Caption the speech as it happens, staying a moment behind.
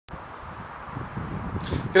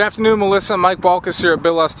Good afternoon, Melissa. Mike Balkus here at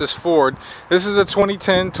Bill Estes Ford. This is a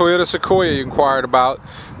 2010 Toyota Sequoia you inquired about.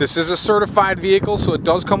 This is a certified vehicle, so it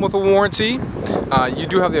does come with a warranty. You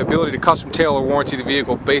do have the ability to custom tailor warranty the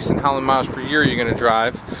vehicle based on how many miles per year you're going to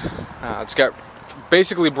drive. It's got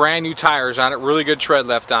basically brand new tires on it, really good tread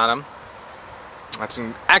left on them. That's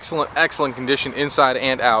in excellent condition inside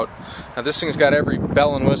and out. Now this thing's got every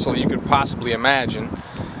bell and whistle you could possibly imagine.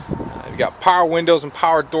 You've got power windows and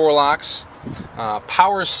power door locks,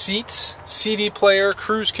 power seats, CD player,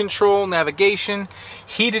 cruise control, navigation,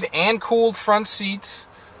 heated and cooled front seats,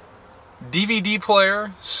 DVD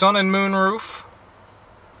player, sun and moon roof.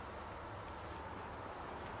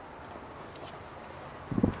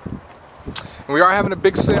 We are having a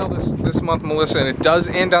big sale this month, Melissa, and it does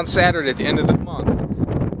end on Saturday at the end of the month.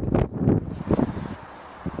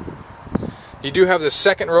 You do have the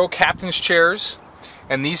second row captain's chairs,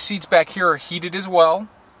 and these seats back here are heated as well.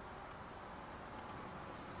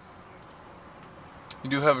 You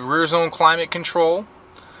do have rear zone climate control,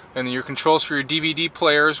 and then your controls for your DVD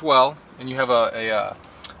player as well, and you have a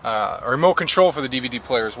remote control for the DVD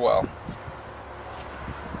player as well.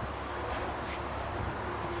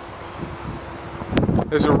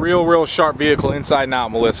 This is a real sharp vehicle inside and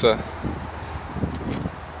out, Melissa.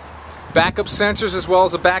 Backup sensors as well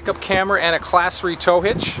as a backup camera and a Class 3 tow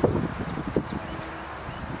hitch.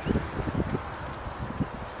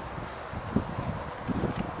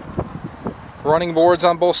 Running boards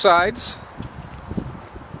on both sides.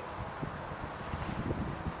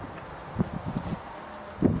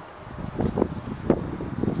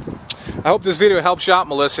 I hope this video helps you out,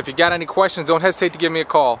 Melissa. If you got any questions, don't hesitate to give me a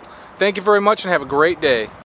call. Thank you very much and have a great day.